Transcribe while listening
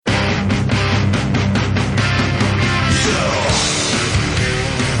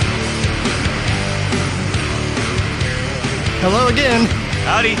Hello again.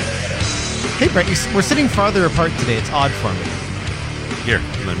 Howdy. Hey, Brent, we're sitting farther apart today. It's odd for me. Here,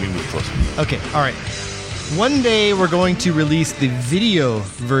 let me move closer. Okay, all right. One day we're going to release the video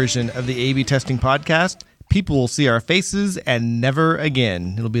version of the A/B testing podcast. People will see our faces and never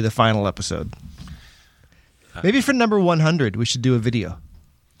again. It'll be the final episode. Maybe for number 100, we should do a video.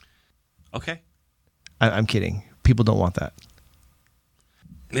 Okay. I'm kidding. People don't want that.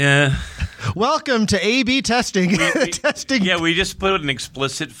 Yeah. Welcome to A/B testing. Testing. Yeah, we just put an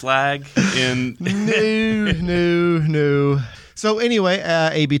explicit flag in. No. So anyway,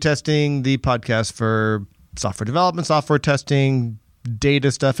 A/B testing, the podcast for software development, software testing,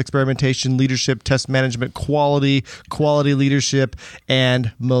 data stuff, experimentation, leadership, test management, quality leadership,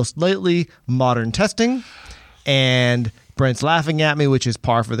 and most lately, modern testing. And Brent's laughing at me, which is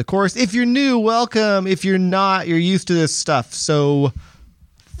par for the course. If you're new, welcome. If you're not, you're used to this stuff. So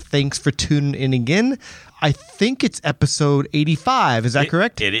thanks for tuning in again. I think it's episode 85. Is that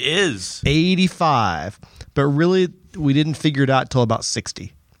correct? It is. 85. But really, we didn't figure it out till about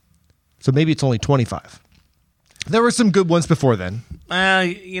 60. So maybe it's only 25. There were some good ones before then.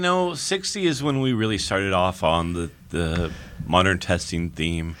 60 is when we really started off on the modern testing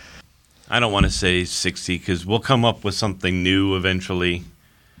theme. I don't want to say 60 because we'll come up with something new eventually.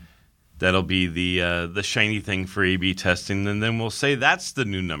 That'll be the shiny thing for A/B testing, and then we'll say that's the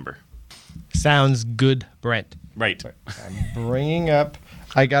new number. Sounds good, Brent. Right. I'm bringing up.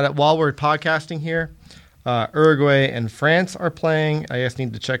 I got it while we're podcasting here. Uruguay and France are playing. I just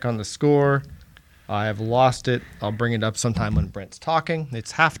need to check on the score. I have lost it. I'll bring it up sometime when Brent's talking.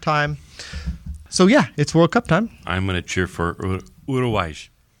 It's halftime. So yeah, it's World Cup time. I'm going to cheer for Uruguay.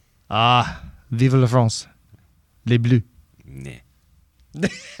 Vive la France. Les Bleus. Nah.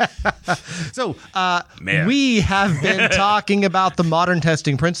 So we have been talking about the modern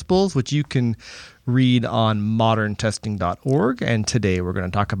testing principles, which you can read on moderntesting.org. And today we're going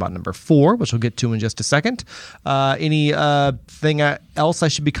to talk about number 4, which we'll get to in just a second. Anything else I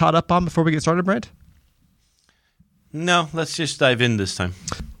should be caught up on before we get started, Brent? No, let's just dive in this time.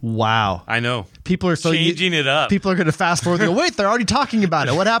 Wow. I know. People are so changing it up. People are going to fast forward and go, wait, they're already talking about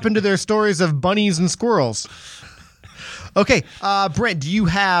it. What happened to their stories of bunnies and squirrels? Okay, Brent, do you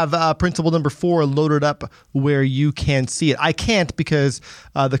have principle number 4 loaded up where you can see it? I can't because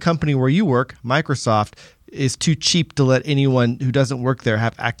the company where you work, Microsoft, is too cheap to let anyone who doesn't work there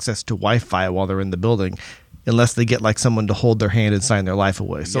have access to Wi-Fi while they're in the building, unless they get like someone to hold their hand and sign their life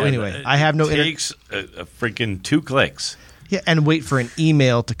away. So anyway, I have no... It takes a freaking 2 clicks. Yeah, and wait for an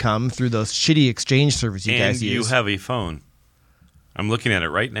email to come through those shitty exchange servers you guys use. And you have a phone. I'm looking at it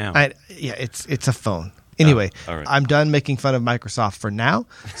right now. It's a phone. Anyway, all right. I'm done making fun of Microsoft for now.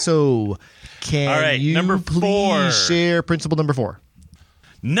 So can you number please 4. share principle number 4?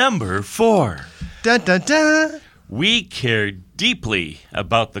 Number 4. Dun, dun, dun. We care deeply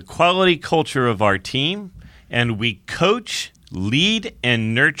about the quality culture of our team, and we coach, lead,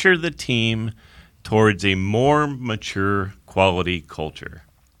 and nurture the team towards a more mature quality culture.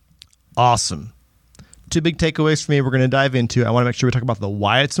 Awesome. 2 big takeaways for me we're going to dive into. I want to make sure we talk about the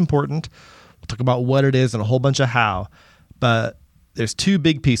why it's important. We'll talk about what it is and a whole bunch of how. But there's 2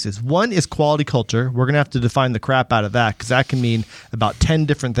 big pieces. One is quality culture. We're going to have to define the crap out of that because that can mean about 10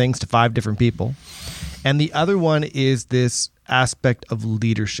 different things to 5 different people. And the other one is this aspect of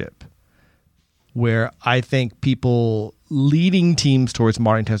leadership, where I think people leading teams towards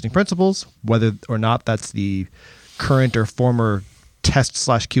modern testing principles, whether or not that's the current or former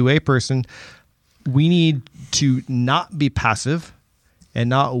test/QA person, we need to not be passive and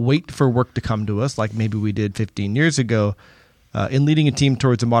not wait for work to come to us like maybe we did 15 years ago. In leading a team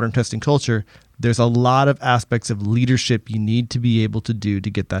towards a modern testing culture, there's a lot of aspects of leadership you need to be able to do to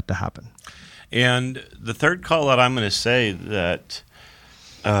get that to happen. And the third call out, I'm going to say that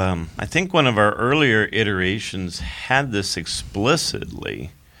I think one of our earlier iterations had this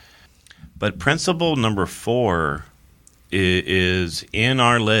explicitly, but principle number 4 is in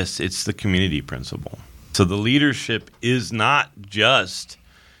our list. It's the community principle. So the leadership is not just,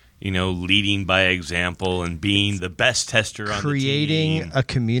 leading by example and being the best tester on the team. Creating a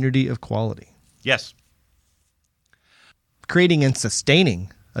community of quality. Yes. Creating and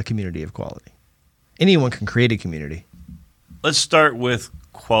sustaining a community of quality. Anyone can create a community. Let's start with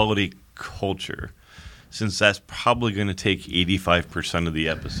quality culture, since that's probably going to take 85% of the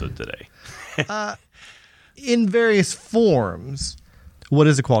episode today. In various forms, what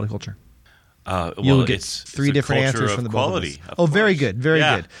is a quality culture? You'll get 3 different answers from the quality. Both of us. Oh, very good. Very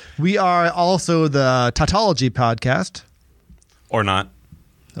good. We are also the Tautology podcast. Or not.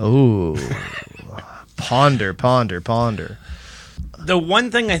 Oh, ponder. The one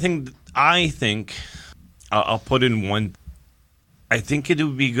thing I think I'll put in one I think it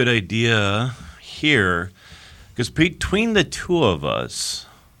would be a good idea here, because between the two of us,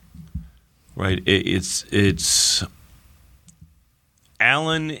 right, it's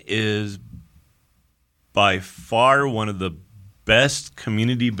Alan is by far one of the best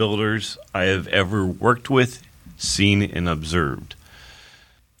community builders I have ever worked with, seen, and observed.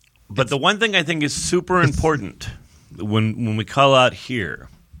 But the one thing I think is super important when we call out here,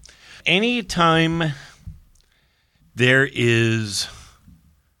 anytime there is,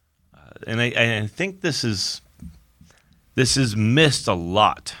 and I think this is missed a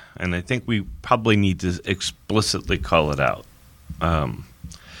lot, and I think we probably need to explicitly call it out.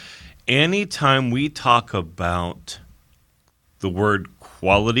 Anytime we talk about the word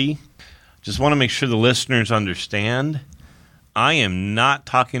quality, just want to make sure the listeners understand, I am not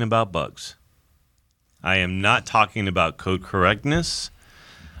talking about bugs. I am not talking about code correctness.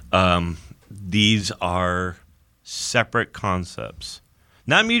 These are separate concepts.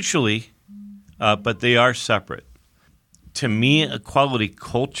 Not mutually, but they are separate. To me, a quality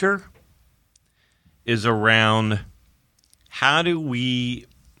culture is around how do we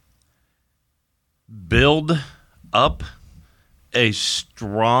build up a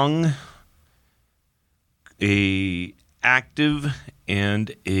strong, a active,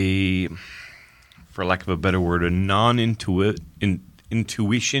 and a, for lack of a better word, a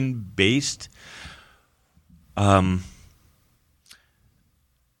non-intuition-based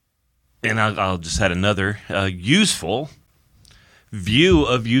and I'll just add another, useful view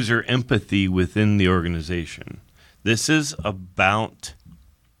of user empathy within the organization. This is about,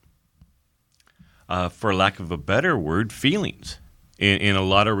 for lack of a better word, feelings in a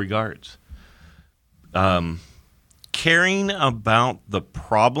lot of regards. Caring about the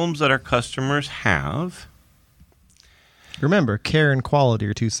problems that our customers have. Remember, care and quality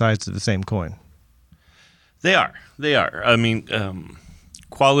are two sides of the same coin. They are. I mean,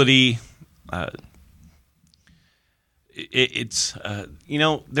 quality... it's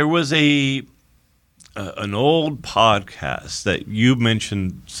there was an old podcast that you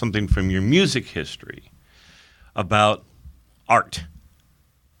mentioned something from your music history about art,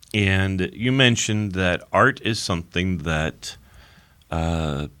 and you mentioned that art is something that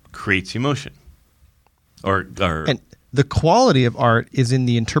creates emotion, or and the quality of art is in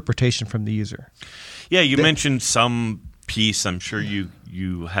the interpretation from the user. Yeah, you mentioned some piece. I'm sure you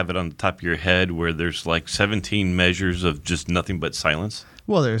have it on the top of your head where there's like 17 measures of just nothing but silence.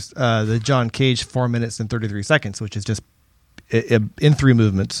 Well, there's the John Cage 4 minutes and 33 seconds, which is just in 3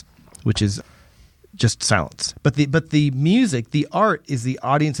 movements, which is just silence. But the music, the art, is the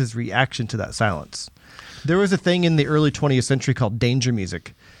audience's reaction to that silence. There was a thing in the early 20th century called danger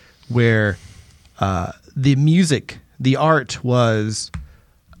music, where the music, the art was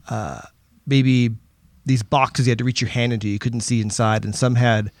maybe these boxes you had to reach your hand into, you couldn't see inside, and some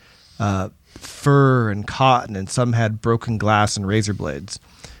had fur and cotton, and some had broken glass and razor blades.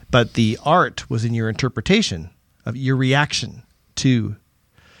 But the art was in your interpretation of your reaction to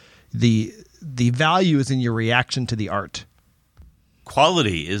the value is in your reaction to the art.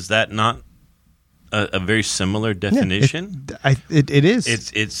 Quality, is that not a very similar definition? Yeah, it is.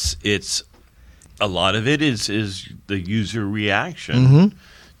 It's a lot of it is the user reaction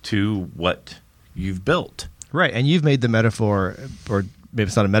to what you've built. Right, and you've made the metaphor, or maybe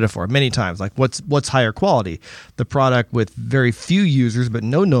it's not a metaphor, many times, like what's higher quality? The product with very few users but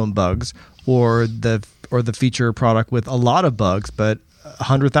no known bugs, or the feature product with a lot of bugs but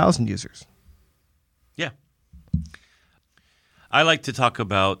 100,000 users. Yeah. I like to talk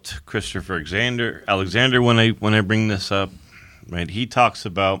about Christopher Alexander when I bring this up. Right, he talks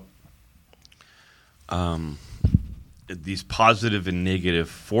about these positive and negative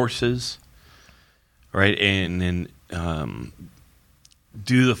forces. Right, and then are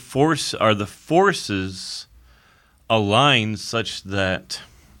the forces aligned such that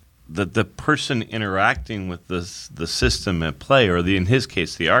the person interacting with the system at play, or in his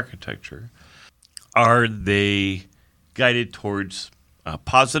case the architecture, are they guided towards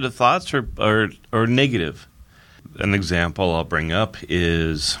positive thoughts or negative? An example I'll bring up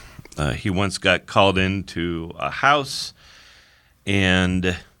is he once got called into a house,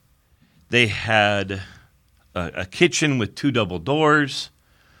 and they had a kitchen with 2 double doors.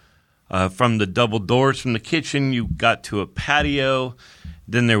 From the double doors from the kitchen, you got to a patio.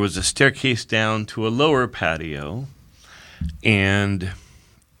 Then there was a staircase down to a lower patio. And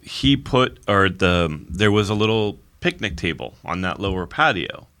there was a little picnic table on that lower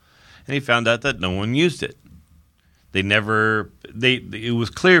patio. And he found out that no one used it. It was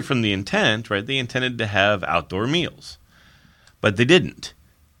clear from the intent, right? They intended to have outdoor meals, but they didn't.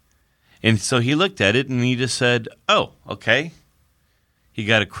 And so he looked at it and he just said, oh, okay. He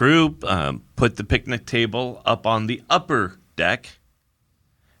got a crew, put the picnic table up on the upper deck,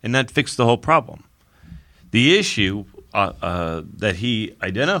 and that fixed the whole problem. The issue that he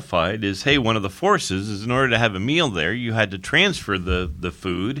identified is, hey, one of the forces is in order to have a meal there, you had to transfer the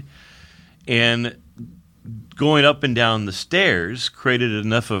food, and going up and down the stairs created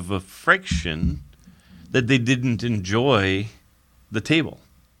enough of a friction that they didn't enjoy the table.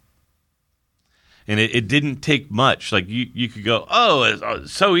 And it didn't take much. Like you could go,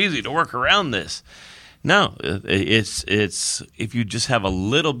 it's so easy to work around this. No, it's if you just have a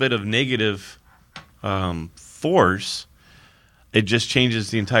little bit of negative force, it just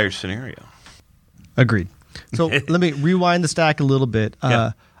changes the entire scenario. Agreed. So let me rewind the stack a little bit.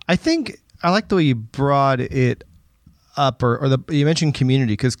 Yeah. I think I like the way you brought it up, you mentioned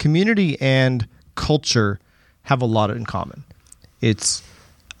community, because community and culture have a lot in common. It's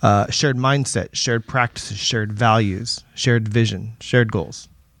shared mindset, shared practices, shared values, shared vision, shared goals.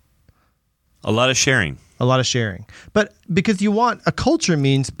 A lot of sharing. A lot of sharing. But because you want a culture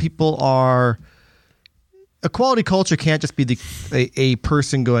means people are a quality culture can't just be a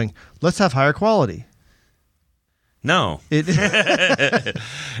person going, let's have higher quality. No.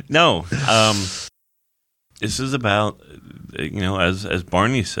 No. This is about, as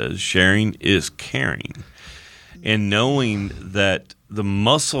Barney says, sharing is caring. And knowing that the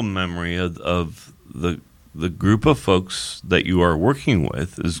muscle memory of the group of folks that you are working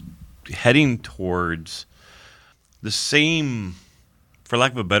with is heading towards the same, for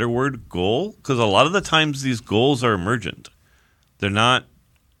lack of a better word, goal. Because a lot of the times these goals are emergent. They're not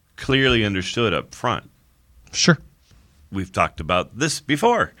clearly understood up front. Sure. We've talked about this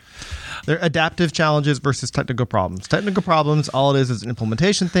before. They're adaptive challenges versus technical problems. Technical problems, all it is an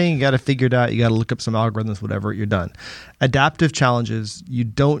implementation thing. You got to figure it out. You got to look up some algorithms, whatever, you're done. Adaptive challenges, you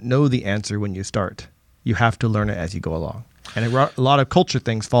don't know the answer when you start. You have to learn it as you go along. And a lot of culture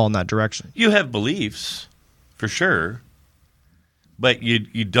things fall in that direction. You have beliefs, for sure, but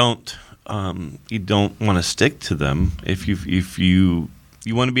you don't want to stick to them if you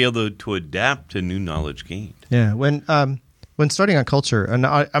want to be able to adapt to new knowledge gained. Yeah, when starting on culture, and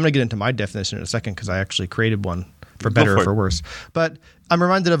I'm going to get into my definition in a second because I actually created one for better or for worse. But I'm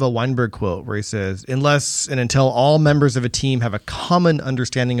reminded of a Weinberg quote where he says, unless and until all members of a team have a common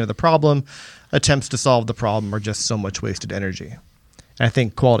understanding of the problem, attempts to solve the problem are just so much wasted energy. And I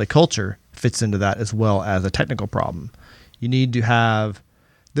think quality culture fits into that as well as a technical problem. You need to have,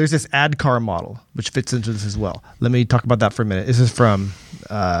 there's this ADKAR model, which fits into this as well. Let me talk about that for a minute. This is from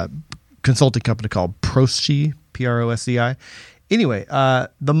a consulting company called Prosci, Prosci. Anyway,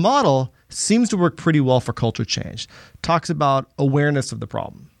 the model seems to work pretty well for culture change. Talks about awareness of the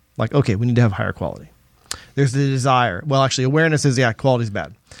problem. Like, okay, we need to have higher quality. There's the desire. Well, actually, awareness is, quality's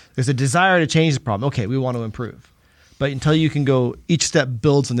bad. There's a desire to change the problem. Okay, we want to improve. But until you can go, each step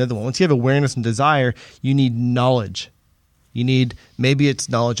builds on the other one. Once you have awareness and desire, you need knowledge. You need, maybe it's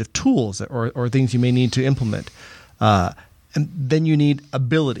knowledge of tools or things you may need to implement. And then you need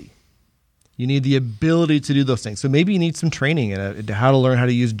ability. You need the ability to do those things. So maybe you need some training in how to learn how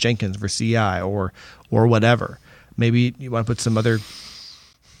to use Jenkins for CI or whatever. Maybe you want to put some other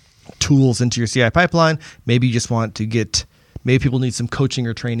tools into your CI pipeline. Maybe you just want to maybe people need some coaching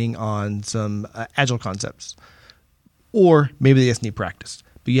or training on some agile concepts. Or maybe they just need practice.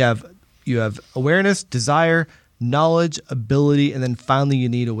 But you have awareness, desire, knowledge, ability, and then finally you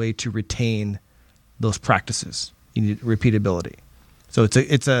need a way to retain those practices. You need repeatability. So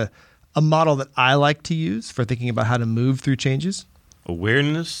it's a model that I like to use for thinking about how to move through changes.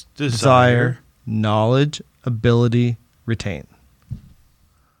 Awareness, desire, knowledge, ability, retain.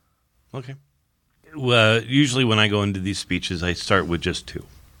 Okay. Well, usually when I go into these speeches, I start with just two.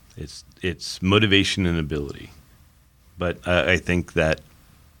 It's motivation and ability. But I think that...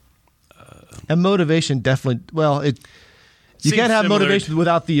 and motivation definitely... Well, you can't have motivation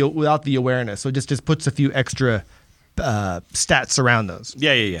without the awareness. So it just puts a few extra stats around those.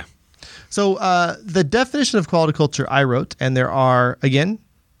 Yeah. So the definition of quality culture I wrote, and there are, again,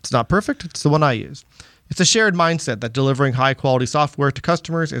 it's not perfect. It's the one I use. It's a shared mindset that delivering high-quality software to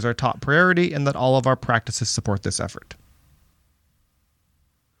customers is our top priority and that all of our practices support this effort.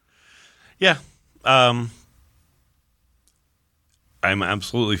 Yeah. I'm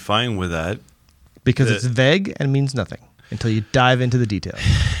absolutely fine with that. Because it's vague and means nothing until you dive into the details.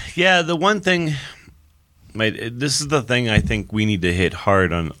 Yeah, the one thing... this is the thing I think we need to hit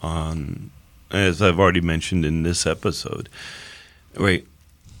hard on, as I've already mentioned in this episode. Right.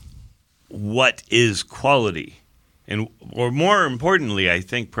 What is quality? Or more importantly, I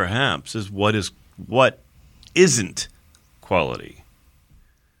think perhaps, is what isn't quality.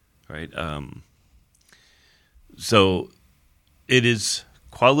 Right? So it is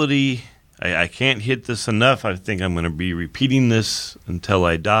quality. I can't hit this enough. I think I'm going to be repeating this until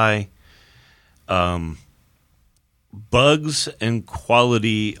I die. Bugs and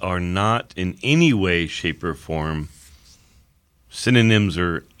quality are not in any way, shape, or form synonyms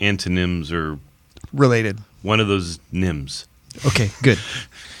or antonyms or related. One of those nyms. Okay, good.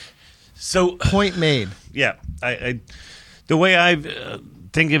 So point made. Yeah, the way I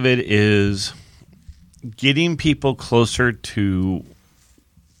think of it is getting people closer to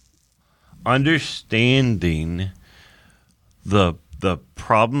understanding the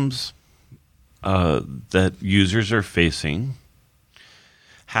problems that users are facing,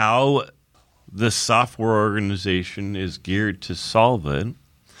 how the software organization is geared to solve it,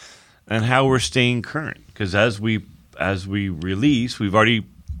 and how we're staying current. Because as we release, we've already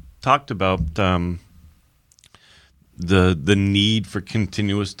talked about the need for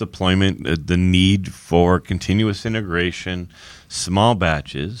continuous deployment, the need for continuous integration, small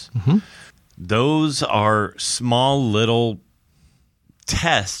batches. Mm-hmm. Those are small little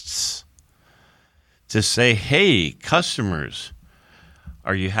tests to say, hey, customers,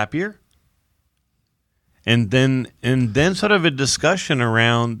 are you happier? And then sort of a discussion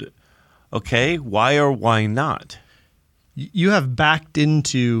around, okay, why or why not? You have backed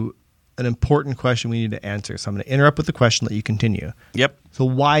into an important question we need to answer. So I'm going to interrupt with the question, let you continue. Yep. So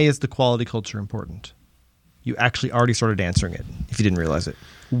why is the quality culture important? You actually already started answering it, if you didn't realize it.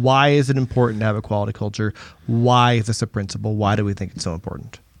 Why is it important to have a quality culture? Why is this a principle? Why do we think it's so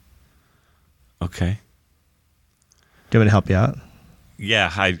important? Okay. Do you want me to help you out? Yeah,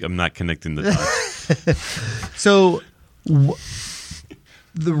 I'm not connecting the dots. So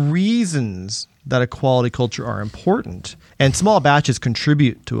the reasons that a quality culture are important, and small batches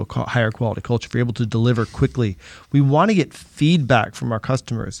contribute to a higher quality culture. If you're able to deliver quickly, we want to get feedback from our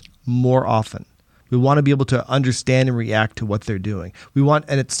customers more often. We want to be able to understand and react to what they're doing. And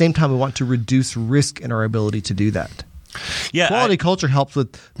at the same time, we want to reduce risk in our ability to do that. Yeah, quality culture helps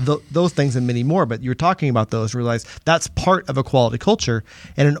with those things and many more, but you're talking about those, realize that's part of a quality culture.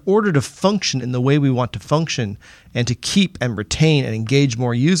 And in order to function in the way we want to function and to keep and retain and engage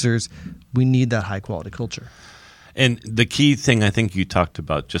more users, we need that high quality culture. And the key thing I think you talked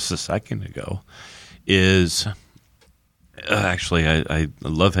about just a second ago is actually, I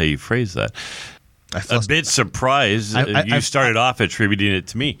love how you phrase that. A bit surprised you started off attributing it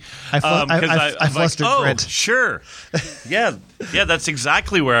to me. I flustered Brent. Sure. Yeah, that's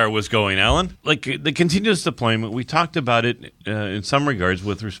exactly where I was going, Alan. Like the continuous deployment, we talked about it in some regards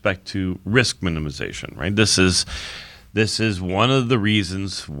with respect to risk minimization, right? This is one of the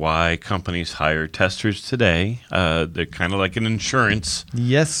reasons why companies hire testers today. They're kind of like an insurance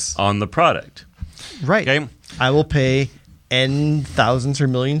on the product. Right. Okay? I will pay N thousands or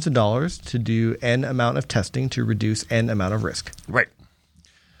millions of dollars to do N amount of testing to reduce N amount of risk. Right.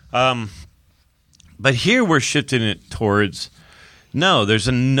 But here we're shifting it towards, no, there's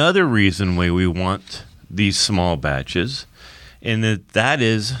another reason why we want these small batches, and that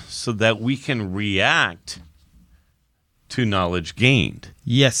is so that we can react to knowledge gained.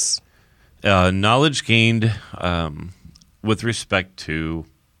 Yes. Knowledge gained with respect to,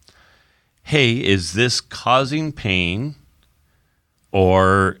 hey, is this causing pain?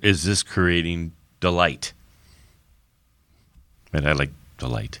 Or is this creating delight? And I like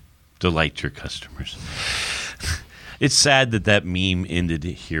delight. Delight your customers. It's sad that meme ended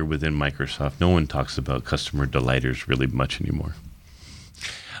here within Microsoft. No one talks about customer delighters really much anymore.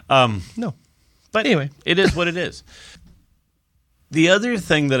 No. But anyway, it is what it is. The other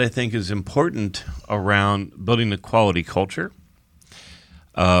thing that I think is important around building a quality culture,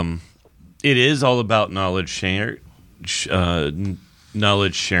 it is all about knowledge sharing.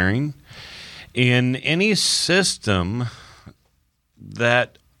 In any system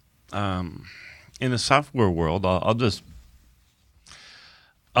that in the software world, I'll just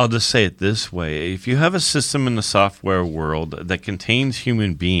say it this way. If you have a system in the software world that contains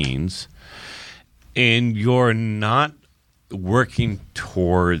human beings and you're not working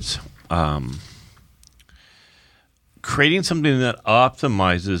towards creating something that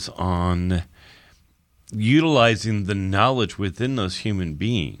optimizes on utilizing the knowledge within those human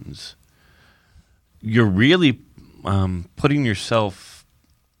beings, you're really putting yourself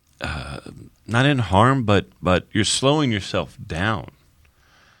not in harm, but you're slowing yourself down.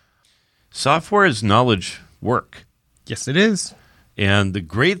 Software is knowledge work. Yes, it is. And the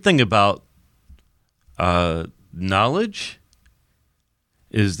great thing about knowledge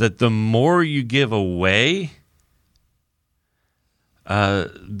is that the more you give away,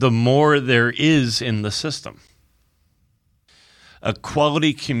 the more there is in the system. a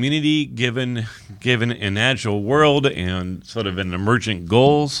quality community given an agile world and sort of an emergent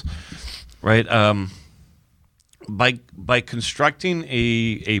goals, right? By constructing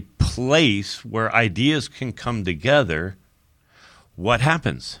a place where ideas can come together, what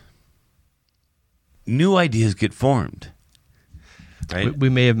happens? New ideas get formed. Right? We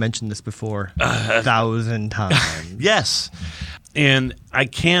may have mentioned this before 1,000 times. Yes. And I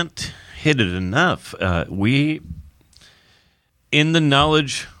can't hit it enough. We, in the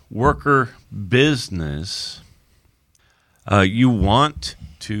knowledge worker business, you want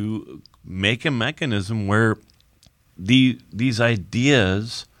to make a mechanism where these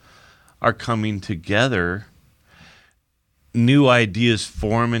ideas are coming together, new ideas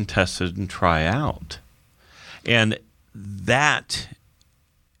form and tested and try out. And that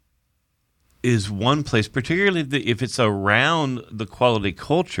is one place, particularly if it's around the quality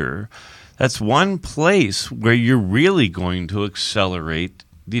culture, that's one place where you're really going to accelerate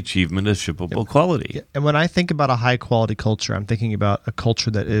the achievement of shippable quality. Yeah. And when I think about a high quality culture, I'm thinking about a culture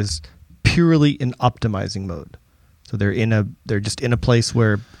that is purely in optimizing mode. So they're just in a place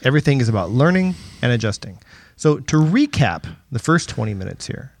where everything is about learning and adjusting. So to recap the first 20 minutes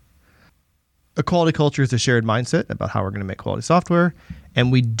here, a quality culture is a shared mindset about how we're going to make quality software,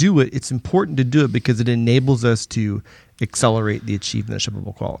 and we do it. It's important to do it because it enables us to accelerate the achievement of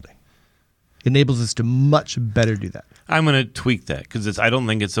shippable quality. It enables us to much better do that. I'm going to tweak that because I don't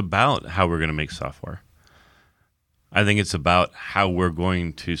think it's about how we're going to make software. I think it's about how we're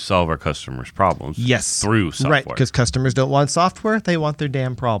going to solve our customers' problems through software. Right, because customers don't want software. They want their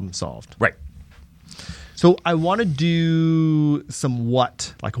damn problem solved. Right. So I want to do some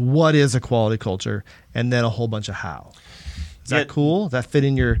what is a quality culture, and then a whole bunch of how. Is that cool? Does that fit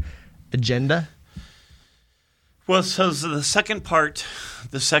in your agenda? Well, so the second part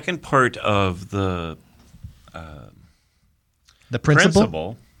of the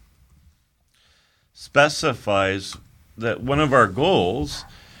principle specifies that one of our goals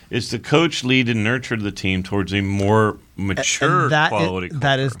is to coach, lead, and nurture the team towards a more mature quality culture.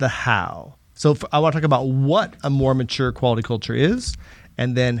 That is the how. So I want to talk about what a more mature quality culture is,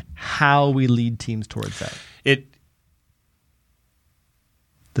 and then how we lead teams towards that.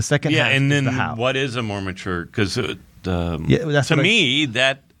 The second half and then is the how. What is a more mature? Because to me,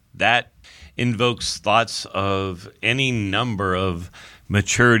 that invokes thoughts of any number of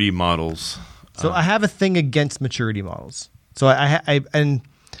maturity models. So I have a thing against maturity models. So I and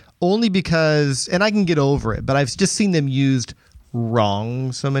only because, and I can get over it, but I've just seen them used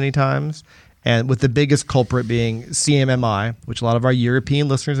wrong so many times. And with the biggest culprit being CMMI, which a lot of our European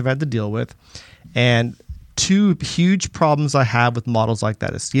listeners have had to deal with. And two huge problems I have with models like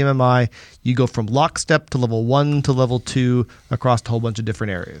that is CMMI, you go from lockstep to level 1 to level 2 across a whole bunch of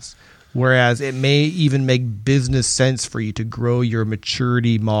different areas. Whereas it may even make business sense for you to grow your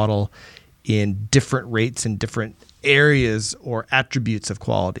maturity model in different rates in different areas or attributes of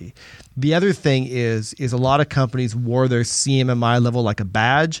quality. The other thing is a lot of companies wore their CMMI level like a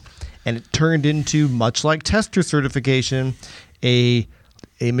badge, and it turned into, much like tester certification, a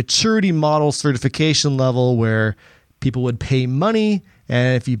maturity model certification level where people would pay money,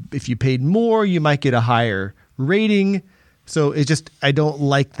 and if you paid more, you might get a higher rating. So I don't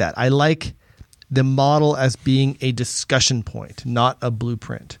like that. I like the model as being a discussion point, not a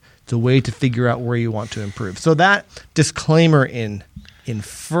blueprint. It's a way to figure out where you want to improve. So that disclaimer in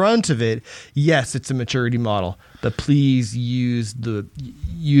front of it, yes, it's a maturity model, but please use the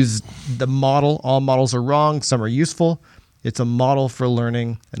model. All models are wrong. Some are useful. It's a model for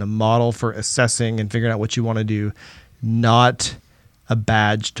learning and a model for assessing and figuring out what you want to do, not a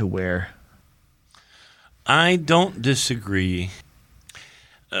badge to wear. I don't disagree.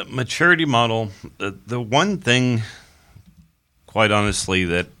 Maturity model, the one thing, quite honestly,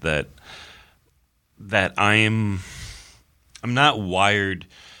 that I'm not wired.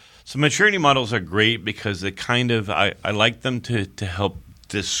 So maturity models are great because they I like them to help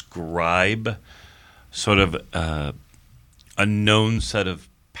describe sort of a known set of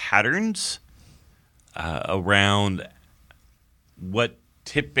patterns around what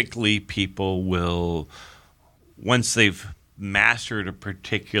typically people will, once they've mastered a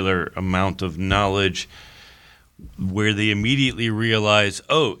particular amount of knowledge, where they immediately realize,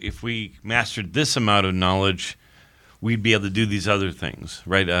 oh, if we mastered this amount of knowledge, we'd be able to do these other things,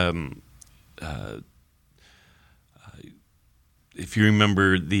 right? If you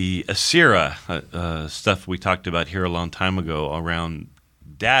remember the ACERA stuff we talked about here a long time ago around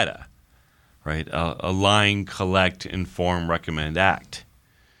data, right? Align, collect, inform, recommend, act,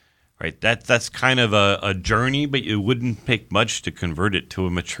 right? That's kind of a journey, but it wouldn't take much to convert it to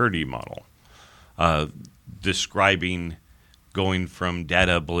a maturity model, describing going from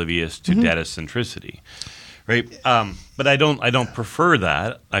data oblivious to data centricity, right? But I don't prefer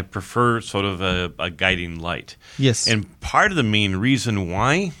that. I prefer sort of a guiding light. Yes. And part of the main reason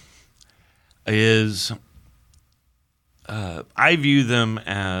why is I view them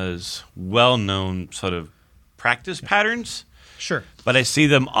as well-known sort of practice patterns. Sure. But I see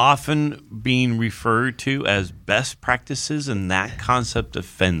them often being referred to as best practices, and that concept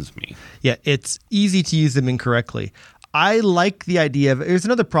offends me. Yeah, it's easy to use them incorrectly. I like the idea of, here's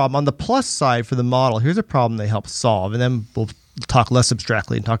another problem. On the plus side for the model, here's a problem they help solve. And then we'll talk less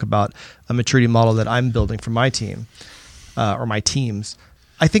abstractly and talk about a maturity model that I'm building for my team or my teams.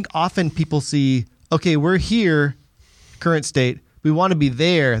 I think often people see, okay, we're here, current state. We want to be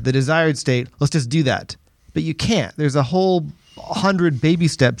there, the desired state. Let's just do that. But you can't. There's a whole 100 baby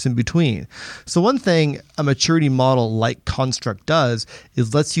steps in between. So one thing a maturity model like Construct does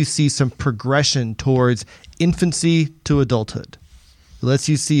is lets you see some progression towards infancy to adulthood. It lets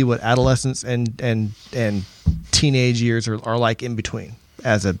you see what adolescence and teenage years are like in between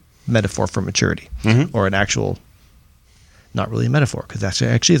as a metaphor for maturity, or an actual, not really a metaphor because that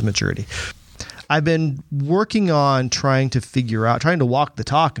actually is maturity. I've been working on trying to walk the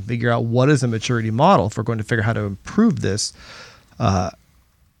talk and figure out what is a maturity model if we're going to figure out how to improve this. So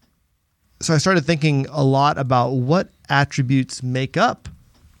I started thinking a lot about what attributes make up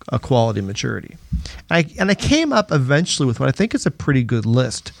a quality maturity. And I came up eventually with what I think is a pretty good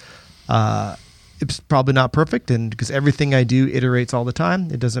list. It's probably not perfect, and because everything I do iterates all the time,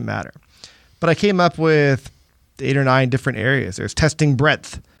 it doesn't matter. But I came up with 8 or 9 different areas. There's testing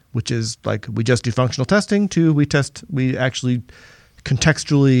breadth, which is like we just do functional testing, to we actually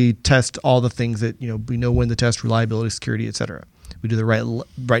contextually test all the things that we know when to test, reliability, security, et cetera. We do the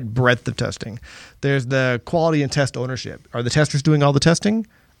right breadth of testing. There's the quality and test ownership. Are the testers doing all the testing?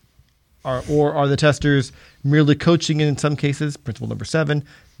 Or are the testers merely coaching in some cases? Principle number 7,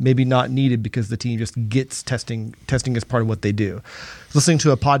 maybe not needed because the team just gets testing as part of what they do. Listening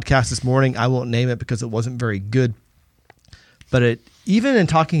to a podcast this morning, I won't name it because it wasn't very good. But even in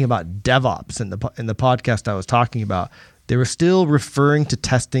talking about DevOps in the podcast I was talking about, they were still referring to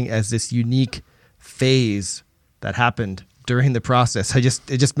testing as this unique phase that happened during the process. It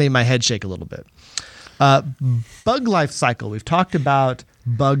just made my head shake a little bit. Bug life cycle. We've talked about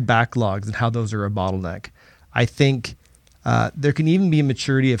bug backlogs and how those are a bottleneck. I think there can even be a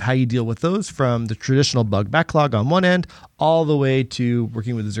maturity of how you deal with those, from the traditional bug backlog on one end all the way to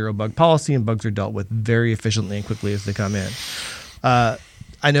working with a zero bug policy, and bugs are dealt with very efficiently and quickly as they come in.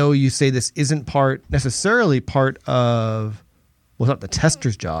 I know you say this isn't necessarily part of, well, it's not the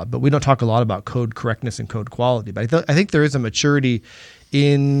tester's job, but we don't talk a lot about code correctness and code quality. But I think there is a maturity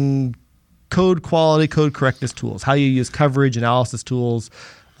in code quality, code correctness tools, how you use coverage analysis tools,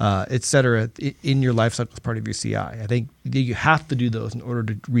 et cetera, in your lifecycle as part of your CI. I think you have to do those in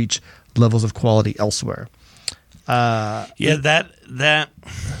order to reach levels of quality elsewhere.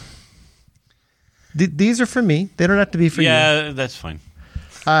 These are for me. They don't have to be for you. Yeah, that's fine.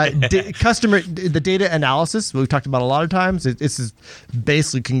 The data analysis, we've talked about a lot of times. This is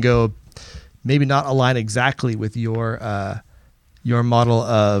basically can go maybe not align exactly with your model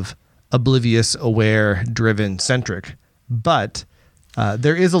of oblivious, aware, driven, centric, but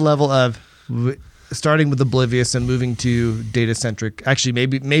there is a level of starting with oblivious and moving to data centric. Actually,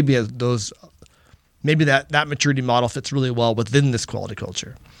 maybe that maturity model fits really well within this quality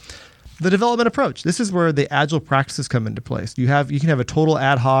culture. The development approach. This is where the agile practices come into place. You can have a total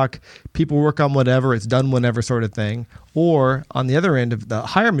ad hoc, people work on whatever, it's done whenever sort of thing. Or on the other end of the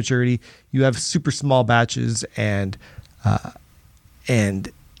higher maturity, you have super small batches and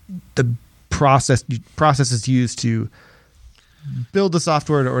the processes used to build the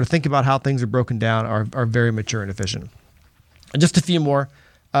software or to think about how things are broken down are very mature and efficient. And just a few more.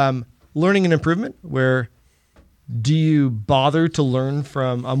 Learning and improvement, where do you bother to learn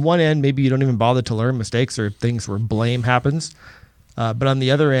from, on one end, maybe you don't even bother to learn mistakes or things where blame happens. But on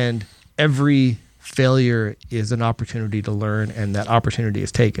the other end, every failure is an opportunity to learn, and that opportunity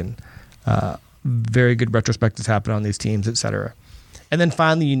is taken. Very good retrospectives happen on these teams, et cetera. And then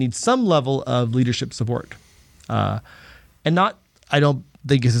finally, you need some level of leadership support. I don't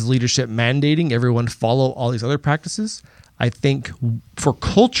think this is leadership mandating everyone follow all these other practices. I think for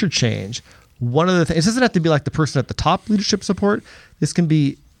culture change, one of the things, it doesn't have to be like the person at the top leadership support. This can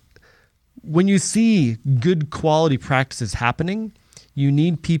be when you see good quality practices happening, you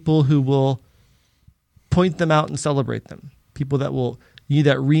need people who will point them out and celebrate them. People that will need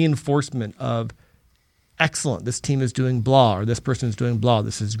that reinforcement of, excellent, this team is doing blah, or this person is doing blah,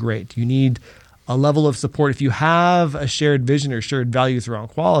 this is great. You need a level of support. If you have a shared vision or shared values around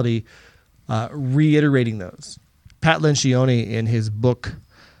quality, reiterating those. Pat Lencioni in his book,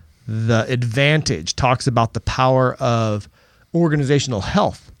 The Advantage, talks about the power of organizational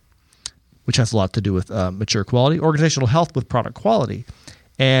health, which has a lot to do with mature quality, organizational health with product quality.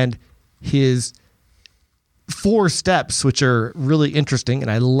 And his 4 steps, which are really interesting, and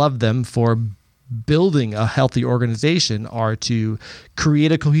I love them for building a healthy organization, are to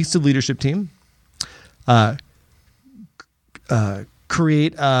create a cohesive leadership team,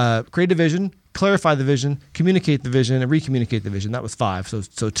 create a vision, clarify the vision, communicate the vision, and recommunicate the vision. That was 5.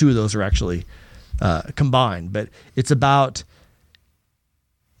 So 2 of those are actually combined. But it's about,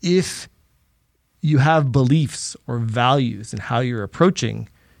 if you have beliefs or values in how you're approaching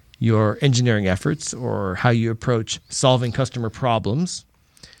your engineering efforts or how you approach solving customer problems,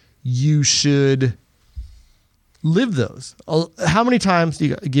 you should live those. How many times,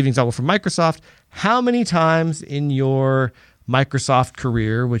 give an example from Microsoft, how many times in your Microsoft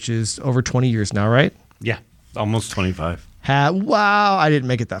career, which is over 20 years now, right? Yeah, almost 25. Wow, I didn't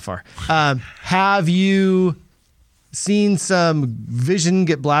make it that far. Have you seen some vision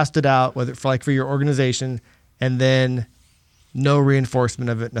get blasted out, whether for your organization, and then no reinforcement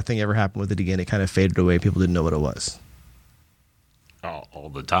of it, nothing ever happened with it again? It kind of faded away. People didn't know what it was. All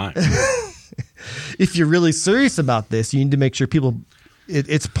the time. If you're really serious about this, you need to make sure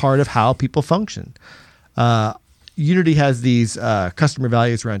it's part of how people function. Unity has these customer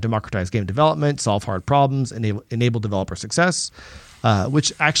values around democratize game development, solve hard problems, enable developer success,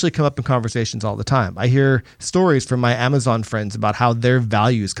 which actually come up in conversations all the time. I hear stories from my Amazon friends about how their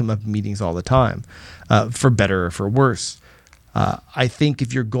values come up in meetings all the time, for better or for worse. I think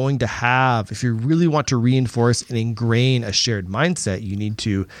if you really want to reinforce and ingrain a shared mindset, you need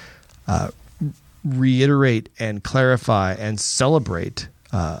to reiterate and clarify and celebrate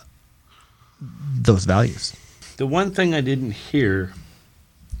those values. The one thing I didn't hear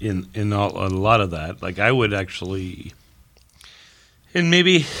in a lot of that, like I would actually, and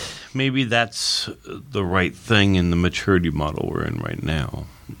maybe that's the right thing in the maturity model we're in right now,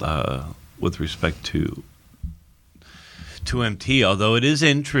 with respect to MT, although it is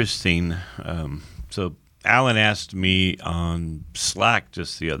interesting. So Alan asked me on Slack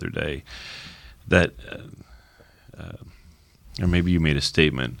just the other day that, or maybe you made a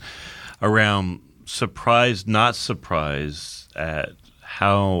statement around surprised, not surprised at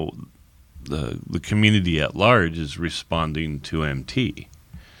how the community at large is responding to MT,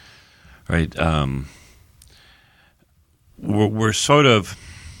 right? We're sort of,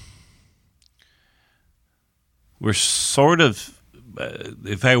 if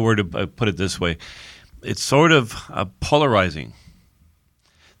I were to put it this way, it's sort of polarizing.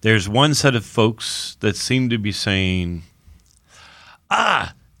 There's one set of folks that seem to be saying,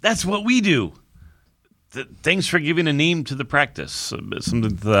 that's what we do. Thanks for giving a name to the practice, something to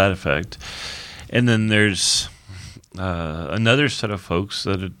that effect. And then there's another set of folks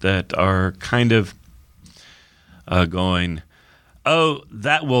that are kind of going, oh,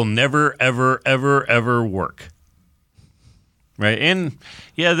 that will never, ever, ever, ever work. Right, and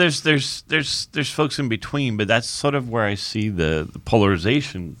yeah, there's folks in between, but that's sort of where I see the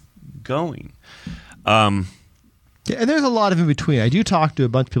polarization going. Yeah, and there's a lot of in between. I do talk to a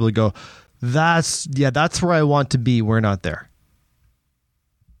bunch of people that go, that's where I want to be. We're not there.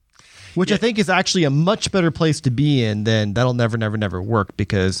 Which I think is actually a much better place to be in than that'll never, never, never work,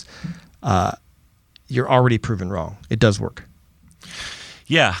 because you're already proven wrong. It does work.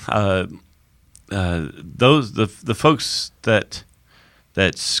 Yeah. The folks that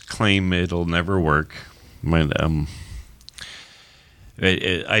claim it'll never work,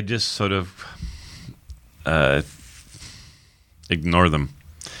 I just sort of ignore them.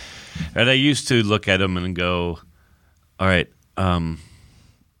 And I used to look at them and go, all right, do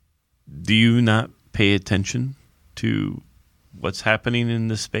you not pay attention to what's happening in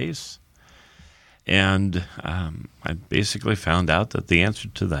this space? And I basically found out that the answer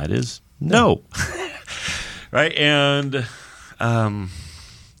to that is no. Right? And I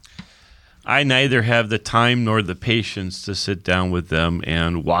neither have the time nor the patience to sit down with them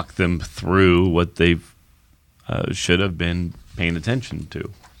and walk them through what they should have been paying attention to.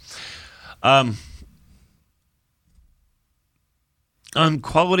 On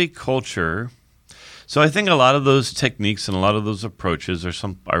quality culture, so I think a lot of those techniques and a lot of those approaches are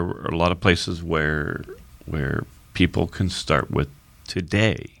a lot of places where people can start with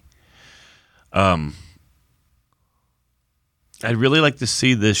today. I'd really like to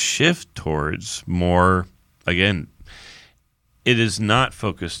see this shift towards more, again, it is not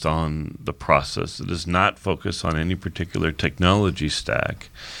focused on the process. It is not focused on any particular technology stack.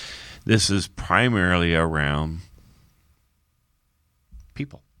 This is primarily around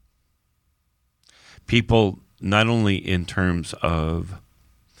people. People not only in terms of,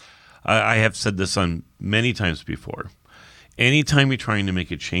 I have said this on many times before, anytime you're trying to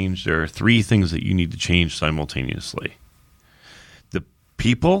make a change, there are three things that you need to change simultaneously: the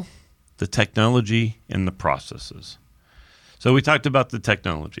people, the technology, and the processes. So we talked about the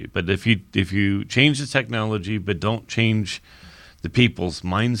technology, but if you change the technology but don't change the people's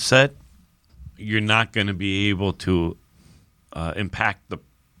mindset, you're not going to be able to impact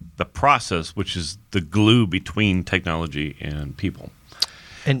the process, which is the glue between technology and people.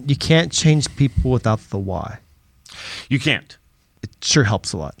 And you can't change people without the why. You can't. It sure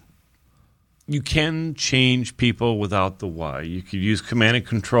helps a lot. You can change people without the why. You could use command and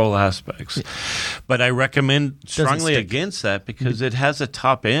control aspects. But I recommend strongly against that because it has a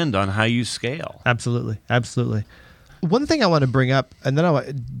top end on how you scale. Absolutely. Absolutely. One thing I want to bring up, and then I want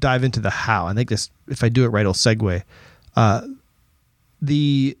to dive into the how. I think this, if I do it right, it'll segue.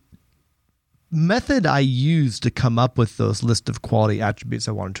 The method I used to come up with those list of quality attributes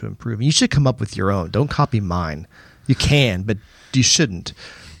I wanted to improve. And you should come up with your own. Don't copy mine. You can, but you shouldn't.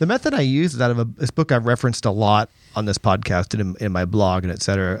 The method I used is out of this book I've referenced a lot on this podcast and in my blog and et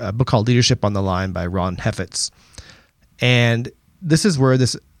cetera, a book called Leadership on the Line by Ron Heifetz. And this is where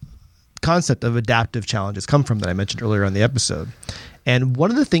this concept of adaptive challenges come from that I mentioned earlier on the episode. And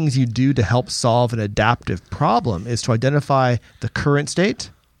one of the things you do to help solve an adaptive problem is to identify the current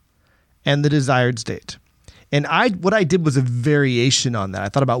state and the desired state. And what I did was a variation on that. I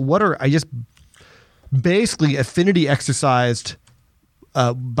thought about I just basically affinity exercised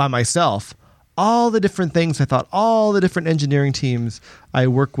by myself all the different things I thought, all the different engineering teams I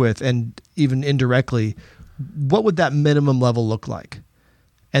work with, and even indirectly, what would that minimum level look like?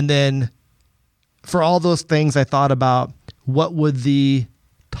 And then for all those things, I thought about what would the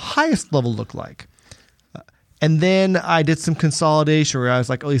highest level look like? And then I did some consolidation where I was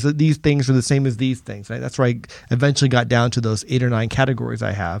like, oh, these things are the same as these things. Right? That's where I eventually got down to those 8 or 9 categories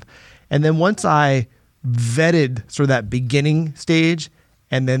I have. And then once I vetted sort of that beginning stage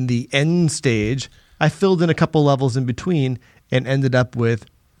and then the end stage, I filled in a couple levels in between and ended up with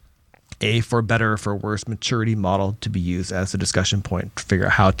a for better or for worse maturity model to be used as a discussion point to figure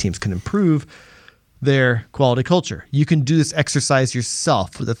out how teams can improve their quality culture. You can do this exercise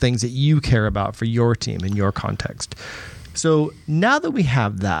yourself with the things that you care about for your team in your context. So now that we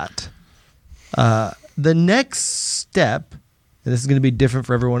have that, the next step, and this is going to be different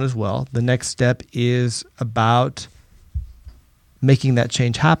for everyone as well, the next step is about making that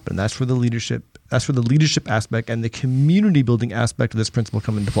change happen. That's where the leadership aspect and the community building aspect of this principle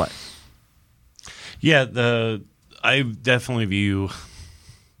come into play. Yeah, I definitely view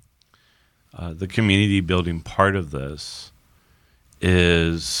the community building part of this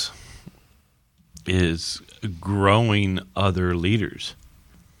is growing other leaders.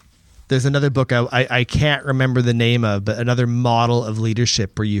 There's another book I can't remember the name of, but another model of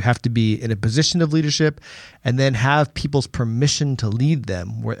leadership where you have to be in a position of leadership and then have people's permission to lead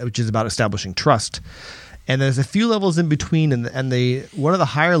them, which is about establishing trust. And there's a few levels in between, and one of the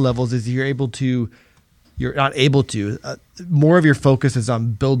higher levels is more of your focus is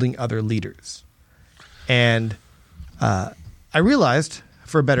on building other leaders. And I realized,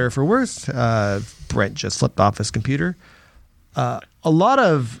 for better or for worse, Brent just flipped off his computer. A lot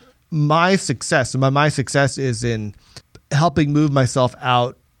of my success is in helping move myself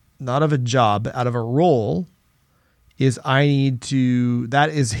out, not of a job, but out of a role, that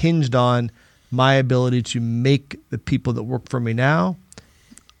is hinged on my ability to make the people that work for me now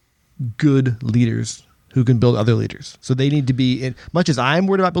good leaders who can build other leaders. So they need to be, much as I'm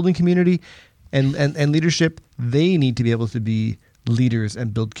worried about building community and leadership, they need to be able to be leaders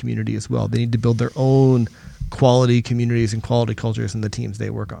and build community as well. They need to build their own quality communities and quality cultures in the teams they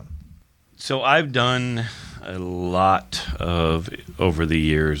work on. So I've done over the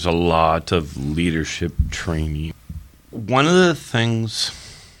years, a lot of leadership training. One of the things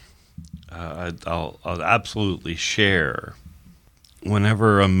I'll absolutely share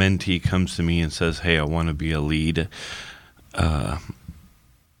whenever a mentee comes to me and says, hey, I want to be a lead, I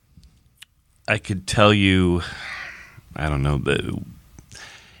could tell you, I don't know, the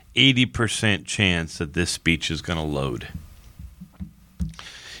 80% chance that this speech is going to load.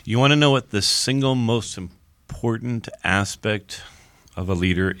 You want to know what the single most important aspect of a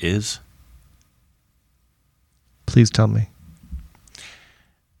leader is? Please tell me.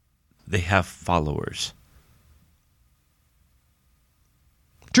 They have followers.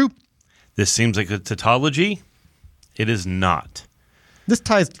 True. This seems like a tautology. It is not. This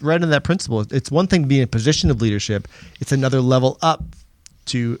ties right into that principle. It's one thing to be in a position of leadership. It's another level up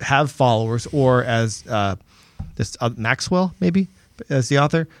to have followers, or as Maxwell, maybe, as the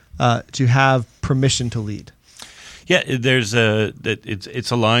author, to have permission to lead. Yeah,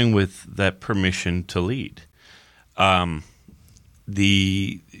 it's aligned with that permission to lead.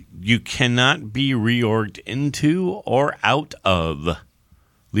 You cannot be reorged into or out of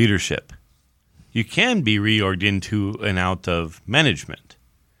leadership. You can be reorged into and out of management.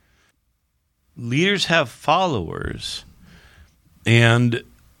 Leaders have followers, and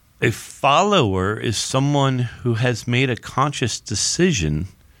a follower is someone who has made a conscious decision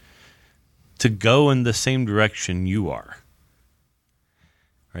to go in the same direction you are.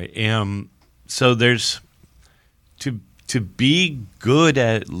 Right? So there's to be good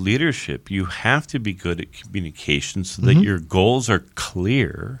at leadership, you have to be good at communication so that your goals are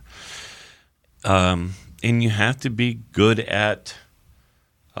clear. And you have to be good at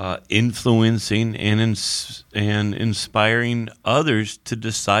influencing and inspiring others to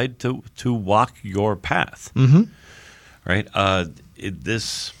decide to walk your path. Right? And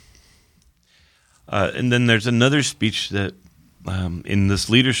then there's another speech that in this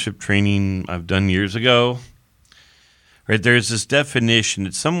leadership training I've done years ago. Right? There's this definition.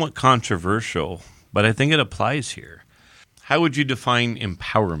 It's somewhat controversial, but I think it applies here. How would you define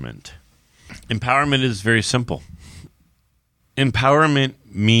empowerment? Empowerment is very simple. Empowerment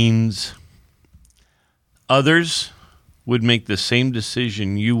means others would make the same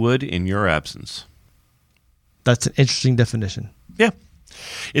decision you would in your absence. That's an interesting definition. Yeah.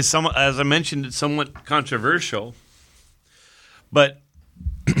 As I mentioned, it's somewhat controversial. But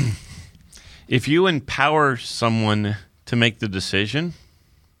if you empower someone to make the decision,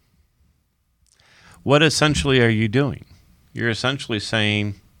 what essentially are you doing? You're essentially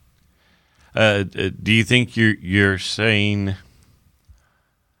saying, do you think you're saying,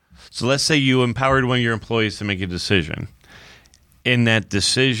 so let's say you empowered one of your employees to make a decision. In that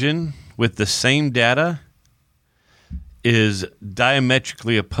decision, with the same data, is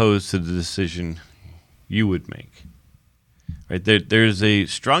diametrically opposed to the decision you would make. Right? There's a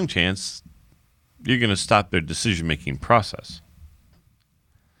strong chance you're going to stop their decision-making process.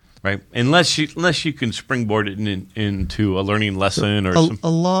 Right? Unless you can springboard it into a learning lesson or something.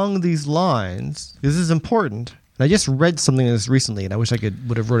 Along these lines, this is important. And I just read something on this recently, and I wish I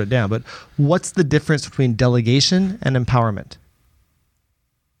would have wrote it down. But what's the difference between delegation and empowerment?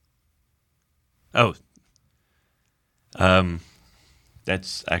 Oh,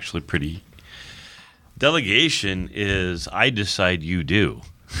 that's actually pretty. Delegation is I decide, you do.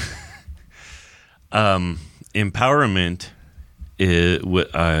 Empowerment is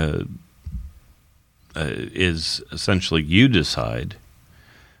essentially you decide,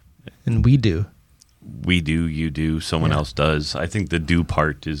 and we do. We do, you do, someone else does. I think the do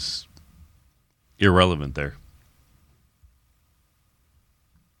part is irrelevant there.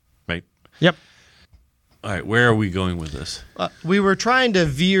 Right? Yep. All right, where are we going with this? We were trying to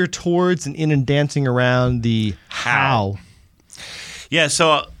veer towards and in and dancing around the how. Yeah,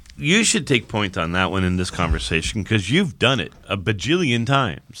 so you should take point on that one in this conversation because you've done it a bajillion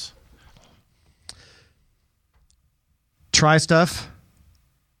times. Try stuff,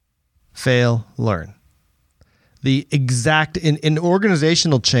 fail, learn. The exact in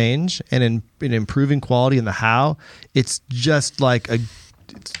organizational change and in improving quality in the how, it's just like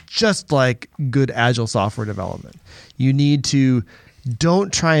good agile software development. You need to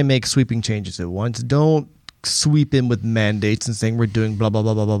don't try and make sweeping changes at once. Don't sweep in with mandates and saying we're doing blah blah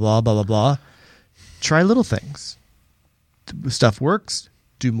blah blah blah blah blah blah blah. Try little things. Stuff works,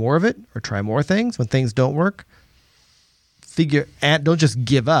 do more of it, or try more things. When things don't work, don't just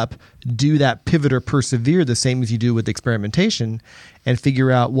give up. Do that pivot or persevere the same as you do with experimentation, and figure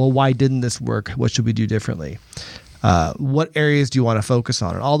out, well, why didn't this work? What should we do differently? What areas do you want to focus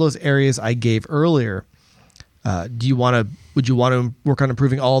on? And all those areas I gave earlier, would you want to work on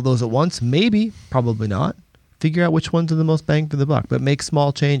improving all of those at once? Maybe, probably not. Figure out which ones are the most bang for the buck, but make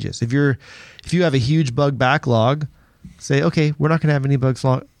small changes. If you have a huge bug backlog, say, okay, we're not going to have any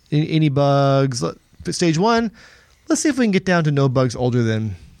bugs. Stage 1, let's see if we can get down to no bugs older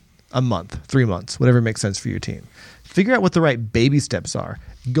than a month, 3 months, whatever makes sense for your team. Figure out what the right baby steps are.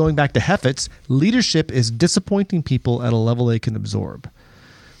 Going back to Heffetz, leadership is disappointing people at a level they can absorb.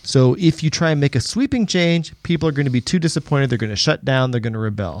 So if you try and make a sweeping change, people are going to be too disappointed. They're going to shut down. They're going to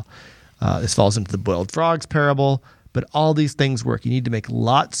rebel. This falls into the boiled frogs parable, but all these things work. You need to make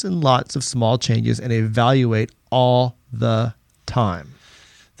lots and lots of small changes and evaluate all the time.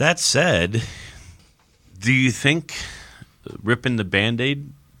 That said, do you think ripping the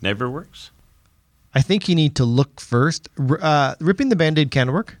Band-Aid never works? I think you need to look first. Ripping the Band-Aid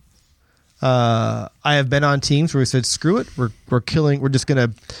can work. I have been on teams where we said, screw it. We're just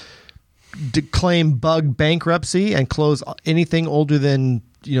going to claim bug bankruptcy and close anything older than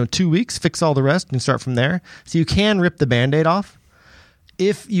 2 weeks, fix all the rest, and start from there. So you can rip the Band-Aid off.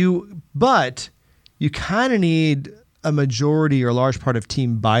 But you kind of need a majority or a large part of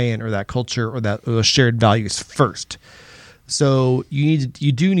team buy-in or that culture or those shared values first. So you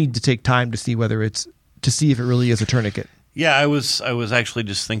do need to take time to see if it really is a tourniquet. Yeah, I was actually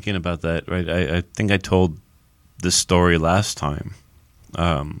just thinking about that. Right, I think I told this story last time,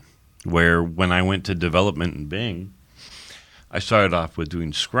 where when I went to development in Bing, I started off with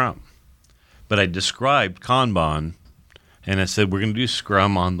doing Scrum, but I described Kanban, and I said we're going to do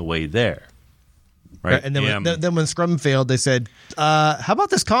Scrum on the way there. Right, and then when Scrum failed, they said, "How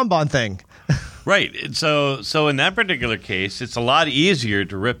about this Kanban thing?" Right. So in that particular case, it's a lot easier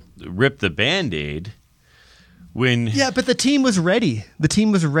to rip the Band-Aid when. Yeah, but the team was ready. The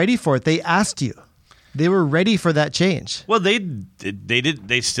team was ready for it. They asked you. They were ready for that change. Well,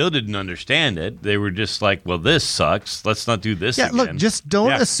 they still didn't understand it. They were just like, "Well, this sucks. Let's not do this again." Look, just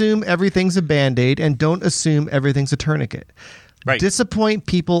don't assume everything's a Band-Aid and don't assume everything's a tourniquet. Right. Disappoint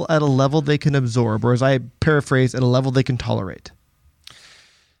people at a level they can absorb, or as I paraphrase, at a level they can tolerate.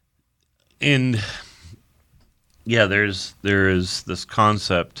 And there is this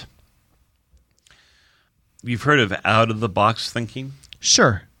concept. You've heard of out-of-the-box thinking?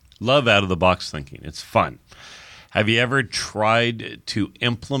 Sure. Love out-of-the-box thinking. It's fun. Have you ever tried to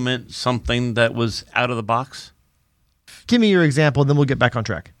implement something that was out of the box? Give me your example, and then we'll get back on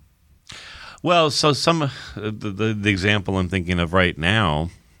track. Well, so some the example I'm thinking of right now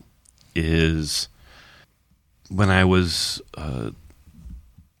is when I was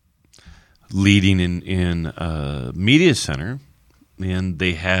leading in a media center, and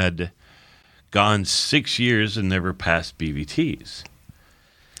they had gone 6 years and never passed BVTs.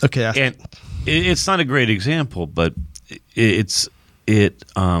 Okay, and it's not a great example, but they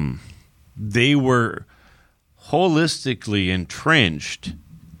were holistically entrenched.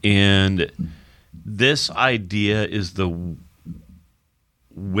 And this idea is the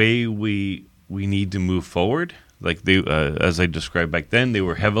way we need to move forward. Like as I described back then, they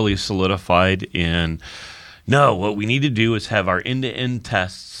were heavily solidified in, no, what we need to do is have our end-to-end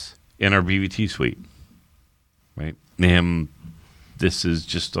tests in our BVT suite. Right? And this is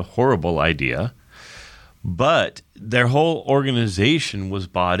just a horrible idea. But their whole organization was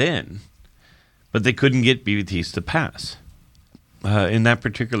bought in, but they couldn't get BVTs to pass. In that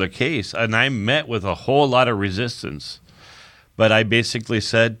particular case, and I met with a whole lot of resistance, but I basically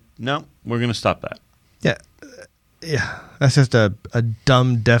said, no, we're going to stop that. Yeah, that's just a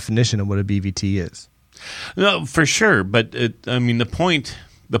dumb definition of what a BVT is. No, for sure, but the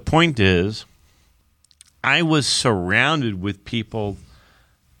point is, I was surrounded with people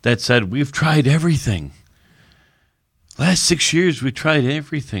that said, we've tried everything. Last 6 years, we tried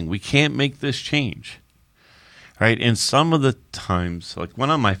everything. We can't make this change. Right, and some of the times, like one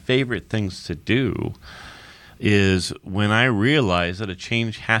of my favorite things to do is when I realize that a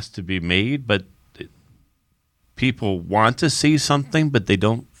change has to be made, but people want to see something, but they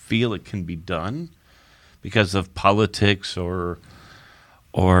don't feel it can be done because of politics or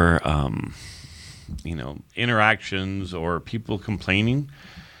interactions or people complaining.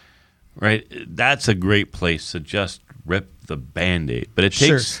 Right, that's a great place to just rip the Band-Aid, but it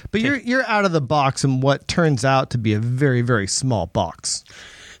takes. Sure. But you're out of the box in what turns out to be a very, very small box.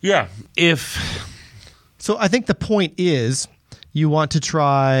 Yeah. So I think the point is you want to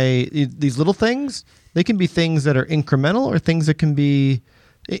try these little things. They can be things that are incremental or things that can be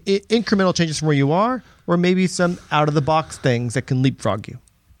incremental changes from where you are, or maybe some out of the box things that can leapfrog you.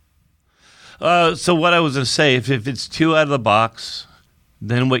 So what I was going to say, if it's too out of the box,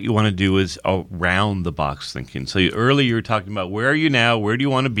 then what you want to do is around the box thinking. So earlier you were talking about where are you now? Where do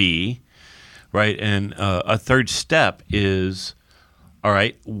you want to be? Right. And a third step is, all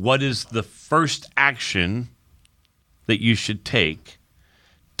right, what is the first action that you should take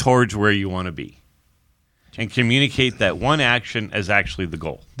towards where you want to be? And communicate that one action as actually the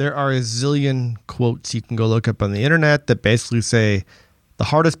goal. There are a zillion quotes you can go look up on the internet that basically say the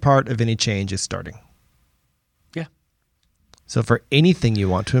hardest part of any change is starting. So for anything you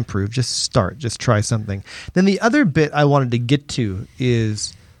want to improve, just start. Just try something. Then the other bit I wanted to get to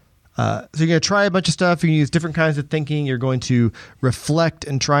is, so you're going to try a bunch of stuff. You're going to use different kinds of thinking. You're going to reflect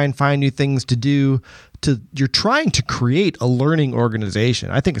and try and find new things to do. You're trying to create a learning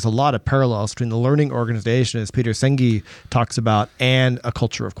organization. I think it's a lot of parallels between the learning organization, as Peter Senge talks about, and a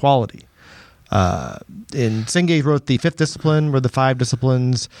culture of quality. And Senge wrote the fifth discipline, where the 5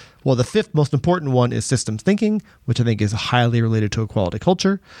 disciplines. Well, the fifth most important one is systems thinking, which I think is highly related to a quality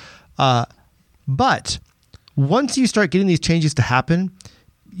culture. But once you start getting these changes to happen,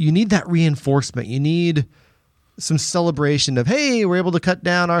 you need that reinforcement. You need some celebration of, hey, we're able to cut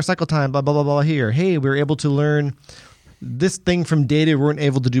down our cycle time, blah, blah, blah, blah here. Hey, we're able to learn this thing from data we weren't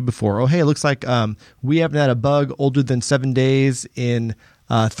able to do before. Oh, hey, it looks like we haven't had a bug older than 7 days in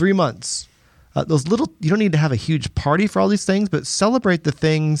 3 months. Those little, you don't need to have a huge party for all these things, but celebrate the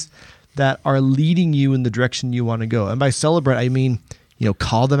things that are leading you in the direction you want to go. And by celebrate, I mean,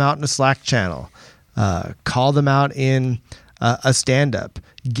 call them out in a Slack channel, call them out in a stand-up,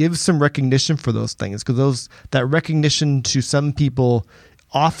 give some recognition for those things, because that recognition to some people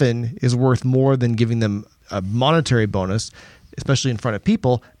often is worth more than giving them a monetary bonus, especially in front of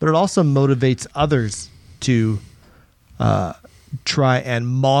people, but it also motivates others to try and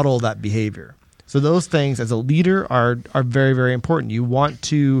model that behavior. So those things as a leader are very, very important. You want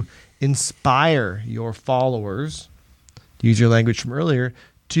to inspire your followers, to use your language from earlier,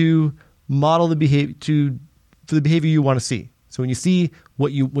 to model the behavior for the behavior you want to see. So when you see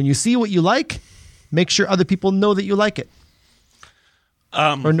what you like, make sure other people know that you like it,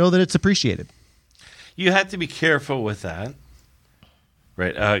 or know that it's appreciated. You have to be careful with that,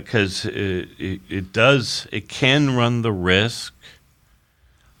 right? Because it can run the risk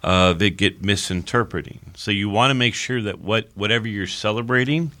of it get misinterpreting. So you want to make sure that whatever you're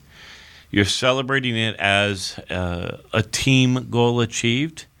celebrating it as a team goal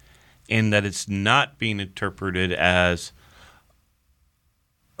achieved, and that it's not being interpreted as,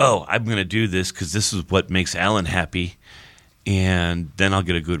 oh, I'm going to do this because this is what makes Alan happy, and then I'll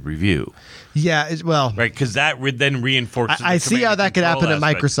get a good review. Yeah, well, right, because that then reinforces. I see how that could happen at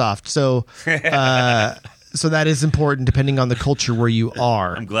Microsoft. So, so that is important depending on the culture where you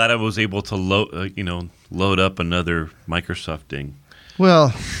are. I'm glad I was able to load up another Microsoft ding.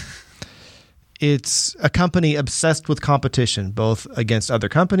 Well, it's a company obsessed with competition, both against other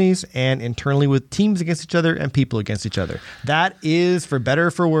companies and internally with teams against each other and people against each other. That is, for better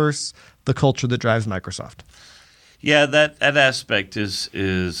or for worse, the culture that drives Microsoft. Yeah, that aspect is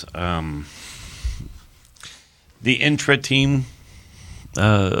the intra-team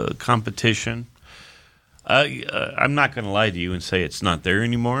competition. I'm not going to lie to you and say it's not there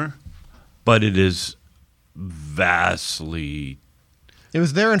anymore, but it is vastly. It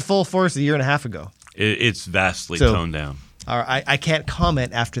was there in full force a year and a half ago. It's vastly toned down. All right, I can't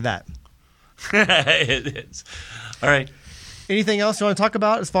comment after that. It is. All right. Anything else you want to talk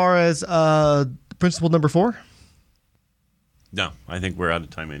about as far as principle number 4? No, I think we're out of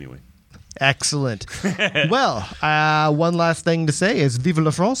time anyway. Excellent. Well, one last thing to say is Vive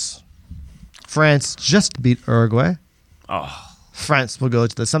la France. France just beat Uruguay. Oh. France will go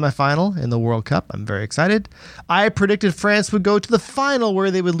to the semifinal in the World Cup. I'm very excited. I predicted France would go to the final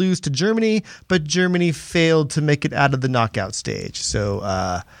where they would lose to Germany, but Germany failed to make it out of the knockout stage. So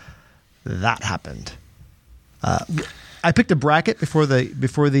that happened. I picked a bracket before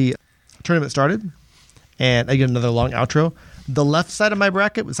the tournament started, and I get another long outro. The left side of my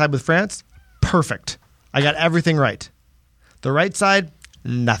bracket, the side with France, perfect. I got everything right. The right side,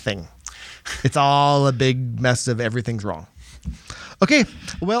 nothing. It's all a big mess of everything's wrong. Okay,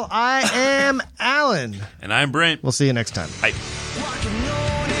 well, I am Alan. And I'm Brent. We'll see you next time. Bye.